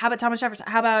 How about Thomas Jefferson?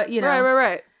 How about,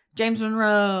 Right. James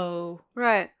Monroe?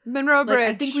 Right. Monroe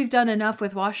Bridge. I think we've done enough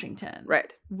with Washington.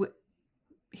 Right.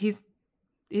 He's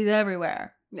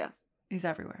everywhere. Yes. He's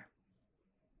everywhere.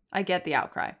 I get the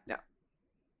outcry. Yeah.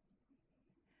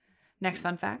 Next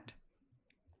fun fact.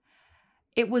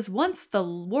 It was once the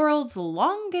world's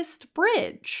longest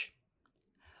bridge,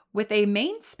 With a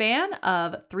main span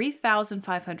of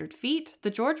 3,500 feet, the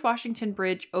George Washington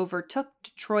Bridge overtook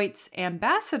Detroit's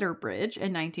Ambassador Bridge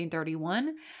in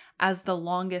 1931 as the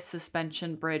longest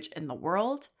suspension bridge in the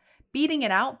world, beating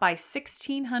it out by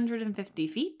 1,650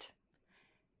 feet.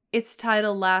 Its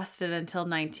title lasted until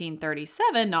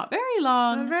 1937, not very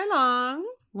long. Not very long.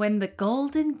 When the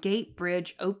Golden Gate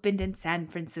Bridge opened in San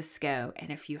Francisco.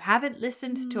 And if you haven't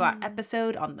listened to our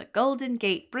episode on the Golden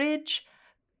Gate Bridge,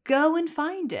 go and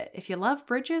find it. If you love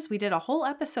bridges, we did a whole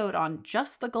episode on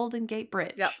just the Golden Gate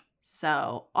Bridge. Yep.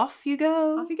 So off you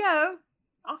go. Off you go.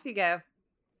 Off you go.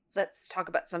 Let's talk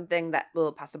about something that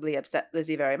will possibly upset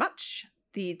Lizzie very much.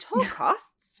 The toll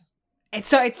costs. It's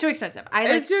too expensive.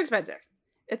 It's too expensive.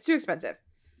 It's too expensive.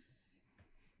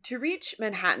 To reach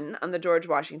Manhattan on the George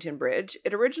Washington Bridge,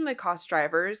 it originally cost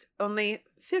drivers only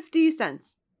 50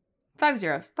 cents.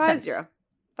 50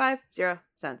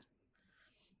 cents.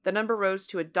 The number rose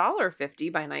to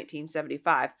 $1.50 by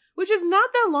 1975, which is not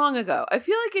that long ago. I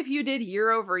feel like if you did year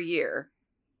over year,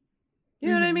 you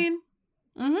know what I mean?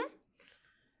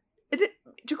 Mm-hmm.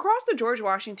 To cross the George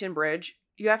Washington Bridge,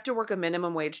 you have to work a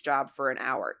minimum wage job for an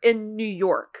hour in New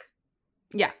York.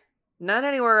 Yeah. Not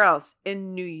anywhere else.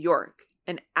 In New York.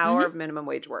 An hour of minimum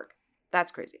wage work.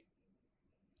 That's crazy.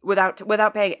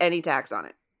 Without paying any tax on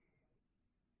it.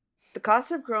 The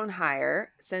costs have grown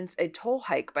higher since a toll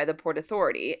hike by the Port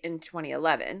Authority in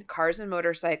 2011. Cars and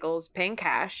motorcycles paying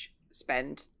cash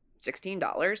spend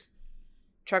 $16.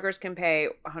 Truckers can pay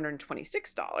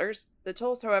 $126. The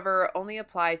tolls, however, only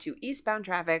apply to eastbound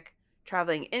traffic.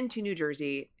 Traveling into New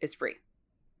Jersey is free.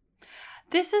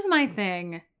 This is my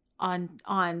thing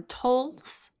on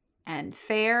tolls and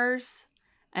fares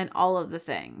and all of the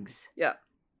things. Yeah.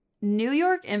 New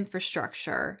York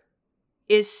infrastructure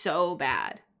is so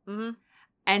bad. Mm-hmm.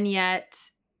 And yet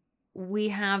we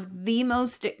have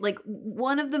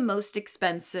one of the most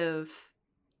expensive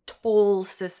toll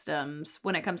systems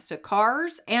when it comes to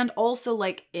cars and also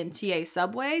like MTA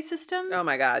subway systems. Oh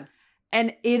my God.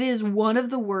 And it is one of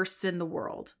the worst in the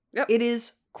world. Yep. It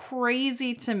is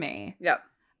crazy to me. Yep.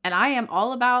 And I am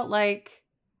all about like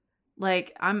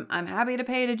I'm happy to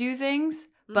pay to do things,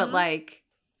 but like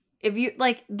if you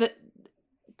like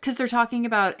because they're talking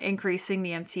about increasing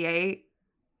the MTA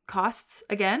costs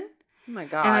again. Oh my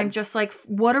God. And I'm just like,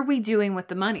 what are we doing with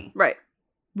the money? Right.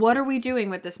 What are we doing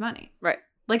with this money? Right.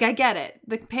 Like, I get it.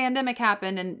 The pandemic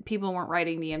happened and people weren't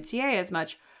riding the MTA as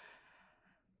much.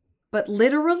 But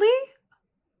literally,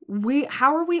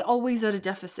 how are we always at a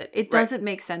deficit? It doesn't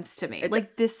make sense to me.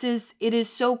 It is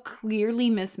so clearly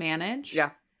mismanaged.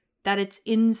 Yeah. That it's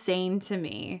insane to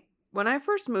me. When I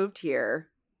first moved here,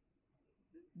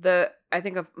 I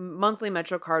think a monthly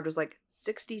Metro card was like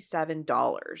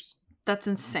 $67. That's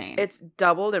insane. It's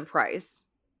doubled in price.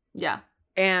 Yeah.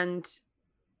 And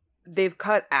they've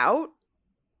cut out,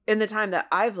 in the time that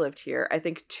I've lived here, I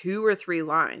think 2 or 3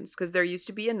 lines, because there used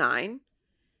to be a 9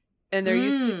 and there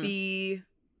used to be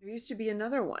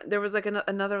another one. There was like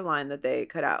another line that they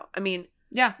cut out. I mean,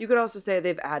 yeah, you could also say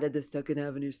they've added the 2nd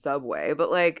Avenue subway,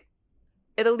 but like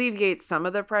it alleviates some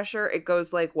of the pressure. It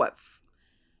goes like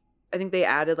I think they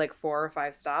added like 4 or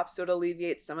 5 stops, so it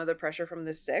alleviates some of the pressure from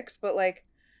the 6. But like,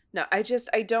 no, I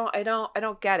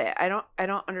don't get it. I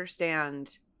don't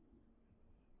understand.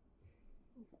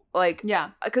 Like,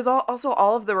 yeah, because also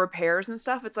all of the repairs and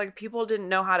stuff, it's like people didn't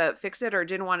know how to fix it or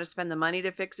didn't want to spend the money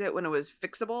to fix it when it was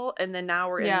fixable, and then now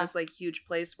we're in this like huge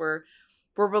place where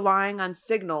we're relying on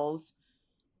signals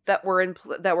that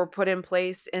were put in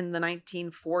place in the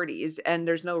 1940s, and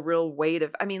there's no real way to.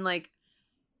 I mean, like,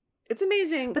 it's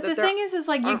amazing. But the thing is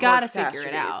like you gotta figure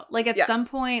it out. Like at some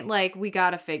point, like we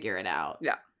gotta figure it out.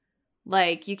 Yeah,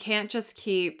 like you can't just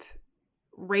keep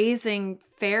raising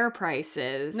fare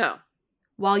prices. No.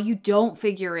 While you don't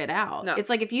figure it out. No. It's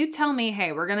like if you tell me,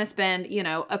 hey, we're going to spend,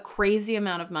 a crazy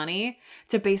amount of money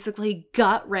to basically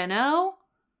gut Reno,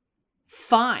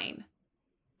 fine.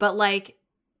 But like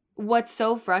what's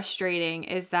so frustrating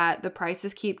is that the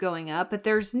prices keep going up, but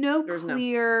there's no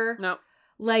clear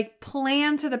like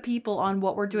plan to the people on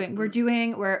what we're doing.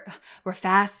 We're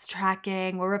fast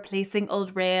tracking, we're replacing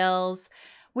old rails,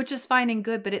 which is fine and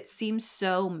good, but it seems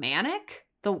so manic,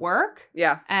 the work.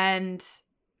 Yeah. And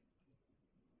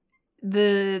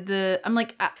I'm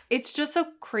like, it's just so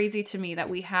crazy to me that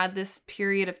we had this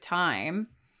period of time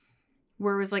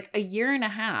where it was like a year and a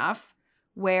half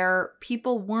where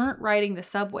people weren't riding the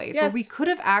subways, where we could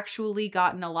have actually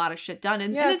gotten a lot of shit done.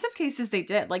 And in some cases they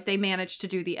did. Like they managed to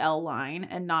do the L line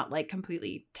and not like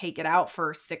completely take it out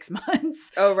for 6 months.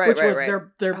 Oh, right, which was right.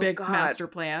 their big master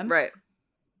plan. Right.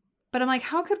 But I'm like,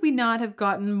 how could we not have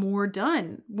gotten more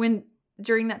done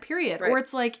during that period? Right. Or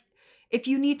it's like, if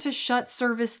you need to shut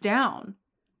service down,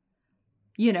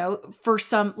 you know, for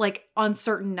some, like, on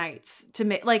certain nights to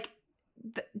make, like,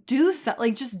 do so,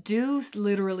 like, just do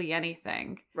literally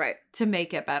anything. Right. To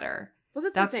make it better. Well,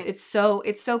 that's the thing. It's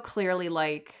so clearly,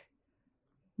 like,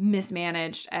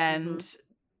 mismanaged, and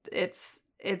it's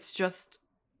just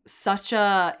such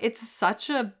a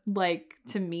like,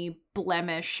 to me,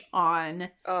 blemish on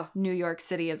New York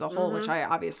City as a whole, which I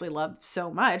obviously love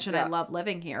so much, and I love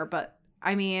living here. But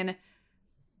I mean,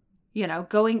 you know,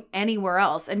 going anywhere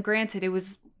else, and granted, it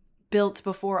was built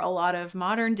before a lot of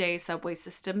modern day subway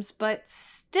systems, but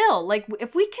still, like,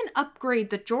 if we can upgrade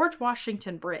the George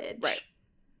Washington Bridge, right,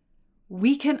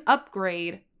 we can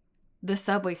upgrade the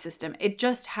subway system. It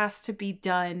just has to be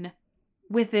done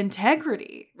with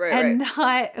integrity, and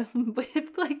not with,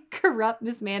 like, corrupt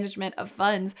mismanagement of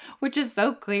funds, which is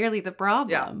so clearly the problem.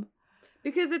 Yeah.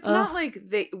 Because it's not like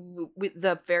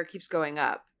the fare keeps going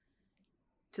up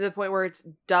to the point where it's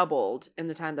doubled in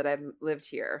the time that I've lived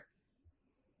here.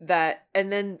 That and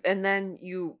then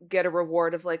you get a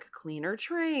reward of, like, cleaner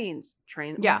trains,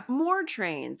 more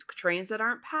trains that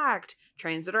aren't packed,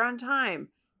 trains that are on time.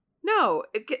 No,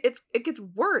 it gets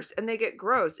worse, and they get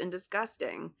gross and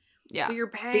disgusting. Yeah. So you're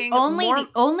paying the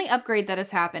only upgrade that has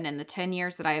happened in the 10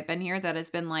 years that I have been here that has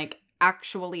been, like,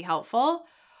 actually helpful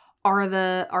are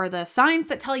the signs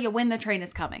that tell you when the train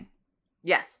is coming.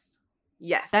 Yes.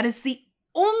 That is the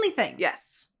only thing.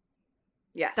 Yes.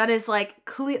 That is, like,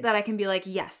 clear, that I can be like,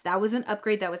 yes, that was an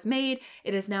upgrade that was made.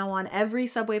 It is now on every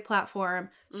subway platform.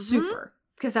 Super.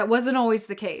 Because that wasn't always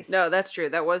the case. No, that's true.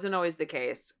 That wasn't always the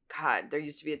case. God, there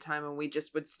used to be a time when we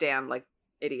just would stand like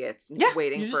idiots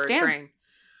waiting for a train.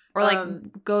 Or,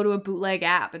 like, go to a bootleg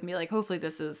app and be like, hopefully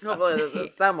this is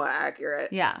somewhat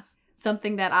accurate. Yeah.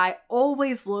 Something that I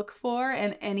always look for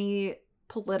in any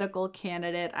political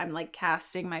candidate I'm, like,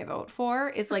 casting my vote for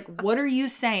is, like, what are you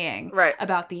saying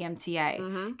about the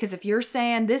MTA? Because if you're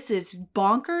saying this is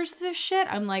bonkers, this shit,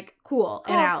 I'm like, cool.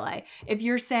 An ally. If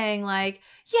you're saying, like,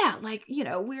 yeah, like, you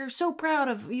know, we're so proud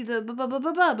of the blah, blah, blah,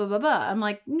 blah, blah, blah, blah, I'm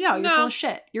like, no, you're full of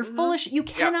shit. You're full of shit. You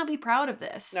cannot be proud of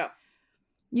this. No.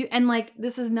 And, like,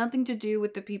 this has nothing to do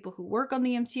with the people who work on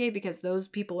the MTA, because those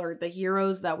people are the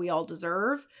heroes that we all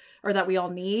deserve, or that we all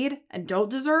need and don't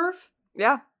deserve.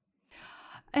 Yeah.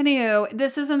 Anywho,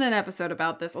 this isn't an episode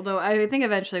about this, although I think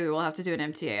eventually we will have to do an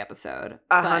MTA episode.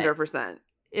 100%.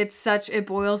 It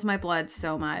boils my blood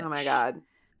so much. Oh my God.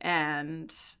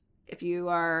 And if you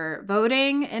are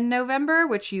voting in November,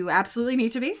 which you absolutely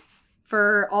need to be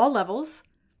for all levels,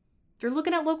 if you're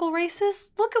looking at local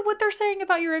races, look at what they're saying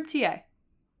about your MTA.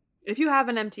 If you have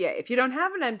an MTA. If you don't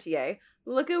have an MTA,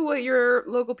 look at what your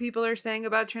local people are saying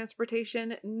about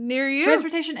transportation near you.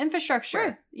 Transportation infrastructure.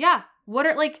 Right. Yeah. What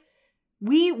are, like,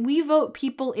 we vote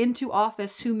people into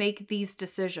office who make these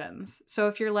decisions. So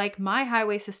if you're like, my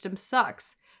highway system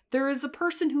sucks, there is a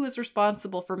person who is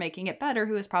responsible for making it better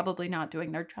who is probably not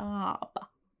doing their job.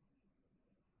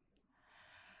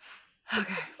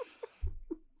 Okay.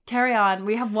 Carry on.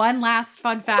 We have one last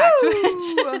fun fact.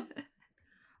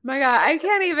 My God, I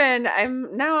can't even.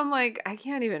 I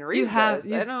can't even read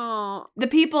this. I don't. The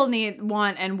people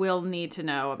want and will need to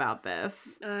know about this.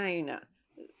 I know.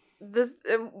 This.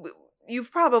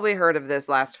 You've probably heard of this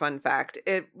last fun fact.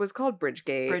 It was called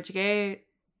Bridgegate.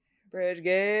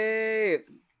 Bridgegate.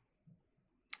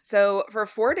 So for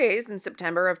 4 days in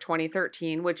September of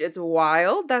 2013, which it's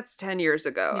wild, that's 10 years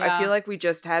ago. Yeah. I feel like we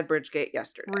just had Bridgegate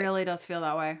yesterday. Really does feel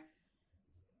that way.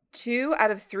 2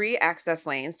 out of 3 access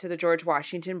lanes to the George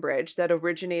Washington Bridge that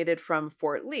originated from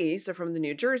Fort Lee, so from the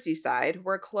New Jersey side,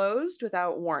 were closed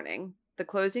without warning. The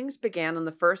closings began on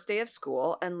the first day of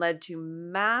school and led to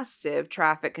massive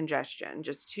traffic congestion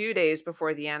just 2 days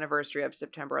before the anniversary of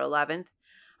September 11th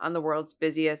on the world's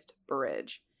busiest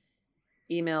bridge.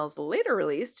 Emails later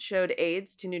released showed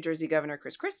aides to New Jersey Governor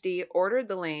Chris Christie ordered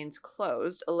the lanes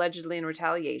closed, allegedly in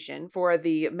retaliation for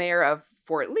the mayor of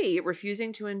Fort Lee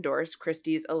refusing to endorse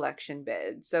Christie's election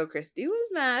bid. So Christie was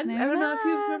mad. I don't know if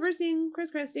you've ever seen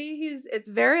Chris Christie. It's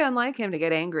very unlike him to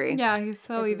get angry. Yeah, he's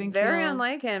so even keeled. Very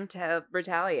unlike him to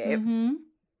retaliate. Mm-hmm.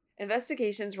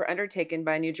 Investigations were undertaken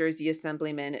by New Jersey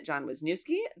Assemblyman John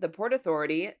Wisniewski, the Port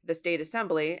Authority, the State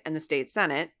Assembly, and the State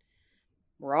Senate.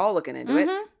 We're all looking into it.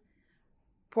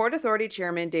 Port Authority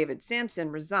Chairman David Sampson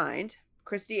resigned.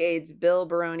 Christie aides Bill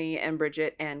Baroni and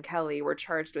Bridget Ann Kelly were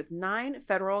charged with 9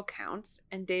 federal counts,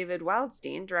 and David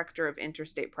Wildstein, Director of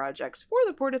Interstate Projects for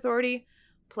the Port Authority,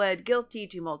 pled guilty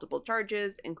to multiple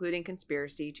charges, including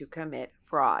conspiracy to commit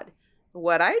fraud.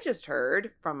 What I just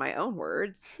heard from my own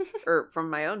words, or from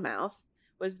my own mouth,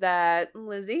 was that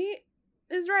Lizzie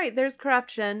is right. There's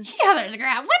corruption. Yeah, there's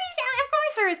corruption. What is there? Of course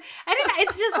producers. And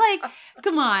it's just like,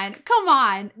 come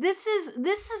on. This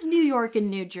is New York and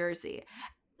New Jersey.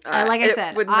 Like I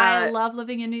said, I love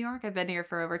living in New York. I've been here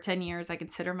for over 10 years. I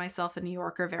consider myself a New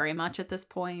Yorker very much at this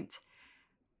point.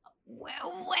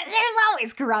 Well, there's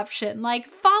always corruption.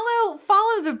 Like, follow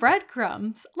the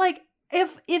breadcrumbs. Like,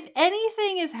 if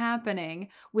anything is happening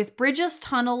with bridges,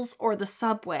 tunnels, or the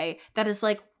subway that is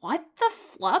like, what the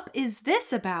flup is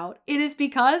this about? It is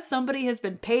because somebody has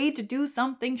been paid to do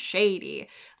something shady.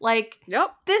 Like,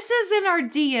 yep. This is in our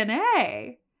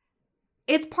DNA.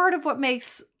 It's part of what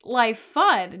makes life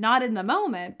fun, not in the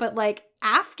moment, but like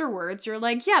afterwards, you're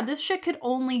like, yeah, this shit could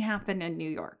only happen in New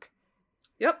York.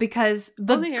 Yep. Because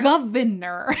the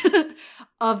governor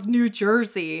of New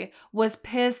Jersey was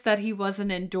pissed that he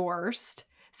wasn't endorsed.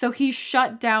 So he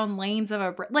shut down lanes of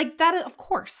a bridge. Like that, of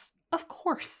course.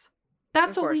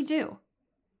 That's what we do.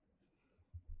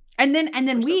 And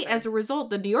then we, as a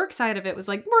result, the New York side of it was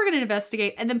like, we're going to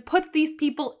investigate and then put these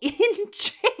people in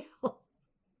jail.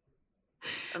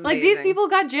 Amazing. Like, these people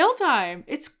got jail time.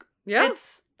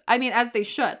 I mean, as they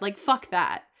should. Like, fuck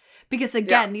that. Because,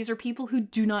 again, these are people who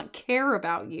do not care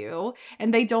about you.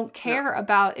 And they don't care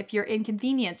about if you're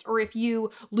inconvenienced or if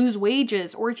you lose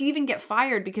wages or if you even get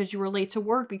fired because you were late to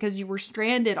work because you were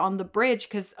stranded on the bridge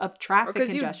because of traffic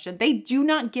congestion. They do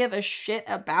not give a shit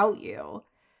about you.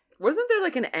 Wasn't there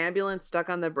like an ambulance stuck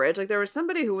on the bridge? Like, there was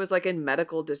somebody who was like in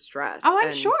medical distress. Oh,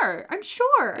 I'm sure.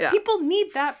 Yeah. People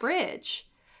need that bridge.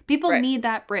 People need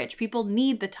that bridge. People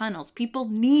need the tunnels. People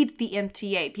need the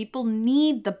MTA. People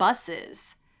need the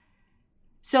buses.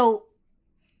 So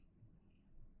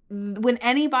when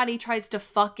anybody tries to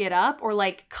fuck it up or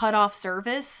like cut off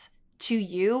service to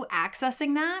you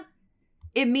accessing that,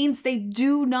 it means they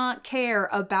do not care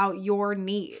about your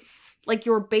needs, like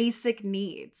your basic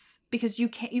needs. Because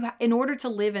in order to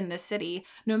live in this city,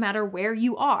 no matter where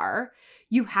you are,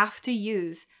 you have to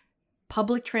use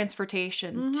public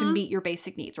transportation to meet your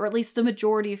basic needs, or at least the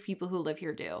majority of people who live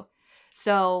here do.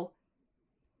 So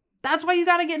that's why you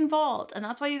got to get involved, and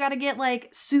that's why you got to get like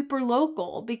super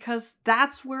local, because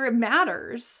that's where it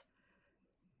matters.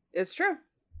 It's true.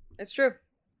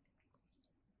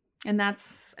 And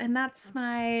that's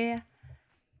my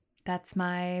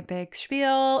big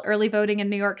spiel. Early voting in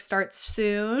New York starts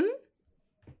soon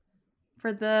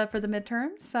for the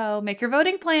midterm. So make your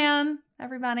voting plan.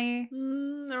 Everybody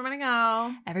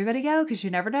go, because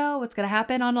you never know what's going to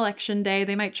happen on election day.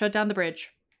 They might shut down the bridge.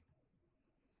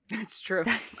 It's true.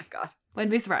 Oh my God.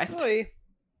 Wouldn't be surprised. I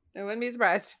wouldn't be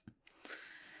surprised.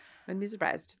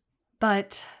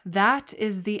 But that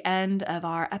is the end of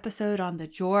our episode on the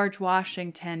George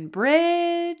Washington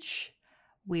Bridge.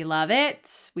 We love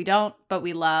it. We don't, but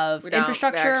we love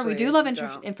infrastructure. We do love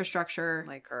infrastructure.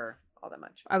 Like her all that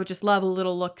much. I would just love a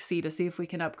little look-see to see if we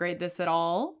can upgrade this at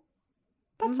all.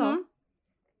 That's all.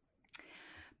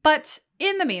 But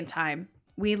in the meantime,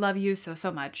 we love you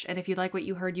so much. And if you like what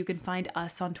you heard, you can find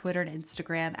us on Twitter and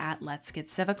Instagram at Let's Get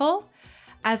Civical.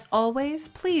 As always,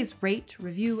 please rate,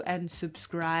 review, and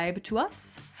subscribe to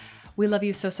us. We love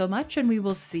you so much, and we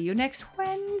will see you next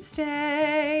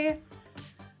Wednesday.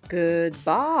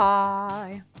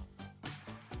 Goodbye.